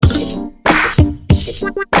Un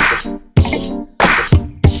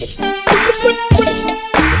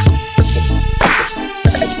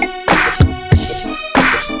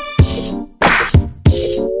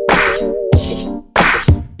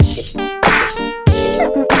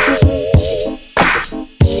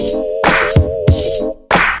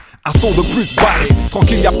son de plus balèze,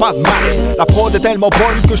 tranquille y'a pas de malaise. La prod est tellement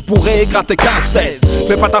bonne que je pourrais gratter 15-16.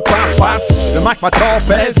 Fais pas ta passe, le mic m'attend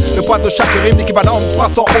pèse. Le poids de chaque rime l'équivalent de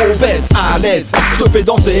 300 obèses. À l'aise, je te fais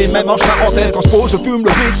danser même en charentaise. Quand je pose, je fume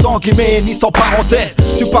le beat sans guillemets ni sans parenthèse.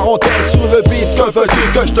 Tu parenthèses sur le bis, que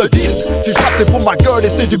veux-tu que je te dise? Si je rappe c'est pour ma gueule et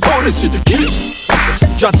c'est du bon et si tu kiffes.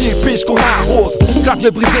 J'ai 10 piges qu'on arrose,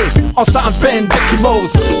 clavier brisé, enceinte peine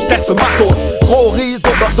d'échymose. Test matos, gros risque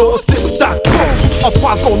d'overdose, tic-tac, boum. En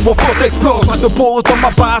 3 secondes mon flow explose. Pas de pause dans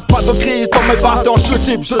ma base, pas de crise dans mes basses. Dans je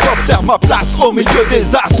type, je observe ma place au milieu des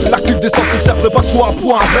astres. La clique des censitaires, prépare-toi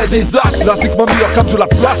pour un vrai désastre. La zig m'a mis comme je la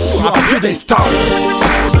place sur un piédestal.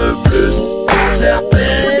 Sans de plus pour faire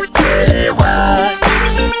péter, ouais.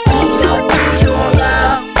 On sera toujours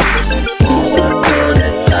là pour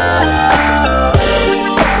reconnaître ça.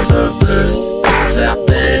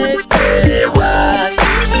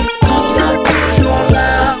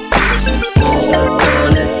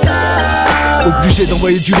 Obligé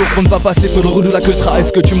d'envoyer du lourd pour ne pas passer pour le roux de la queutra.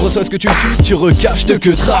 Est-ce que tu me reçois, est-ce que tu me suis? Tu recaches, te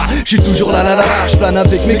queutras. J'suis toujours là, je plane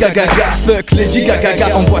avec mes gagaga. Fuck Lady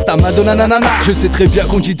Gaga, envoie ta Madonna nanana. Je sais très bien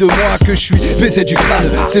qu'on dit de moi que je suis baisé du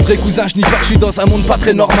crâne. C'est vrai cousin, je n'y pas, je suis dans un monde pas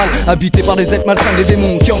très normal. Habité par des êtres malsains, des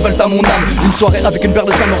démons qui en veulent à mon âme. Une soirée avec une paire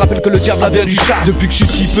de seins me rappelle que le diable a bien du chat. Depuis que je suis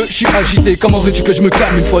petit peu, je suis agité, comment veux-tu que je me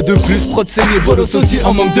calme? Une fois de plus, prod saigné, bolos aussi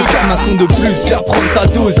en manque de calme. Un son de plus, viens prendre ta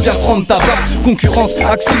dose, viens prendre ta barre. Concurrence,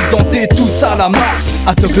 accidenté, tout ça la marque.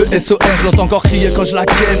 Attaque le SOR, je l'entends encore crier quand je la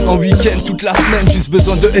ken. En week-end, toute la semaine, juste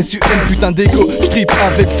besoin de SUN, putain d'égo. J'trippe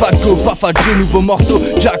avec Faiko, pas fat jeu, nouveau morceau.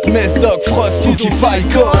 Jack, Mess, Dogg, Frost, Spooky,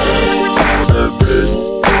 Faiko. Sans de plus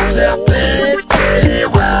pour faire péter,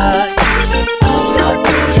 ouais. On sera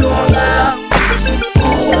toujours là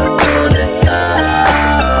pour reconnaître ça.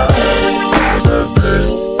 Sans de plus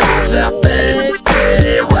pour faire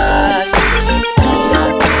péter, ouais. On sera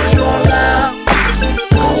toujours là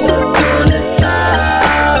pour reconnaître ça.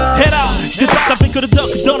 Je avec le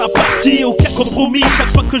Dogg dans la partie, aucun compromis.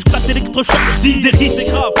 Chaque fois que je gratte l'électrochoc, je dis des risques, c'est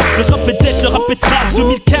grave. Le rap est dead, le rap est trap.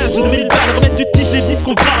 2015 ou 2020, le remède du titre, les disques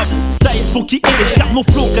qu'on grave. Style funky et je garde mon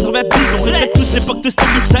flow. 90, on regrette tous l'époque de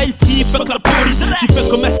Stevie. Style free, fuck la police. Qui fait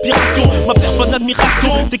comme inspiration, ma personne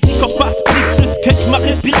d'admiration. Technique en passe, split, le sketch, ma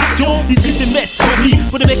respiration. Ici c'est Metzrine,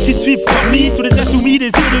 pour les mecs qui suivent parmi tous les insoumis,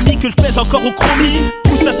 les ennemis que je pèse encore au chromie.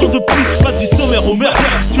 Pulsation de plus, je passe du sommaire au meurtre.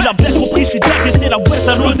 Tu l'as bien compris, je suis dingue et c'est la West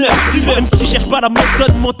à l'honneur. Même si je cherche pas la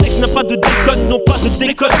méthode, mon texte n'a pas de décode, non pas de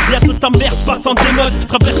décode. Bientôt ta merde passe en démode,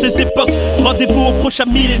 traverse les époques. Rendez-vous au prochain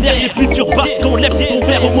millénaire, les futurs basques. On lève ton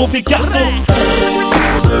verre au mauvais garçon.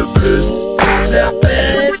 Sans de plus pour faire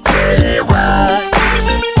péter,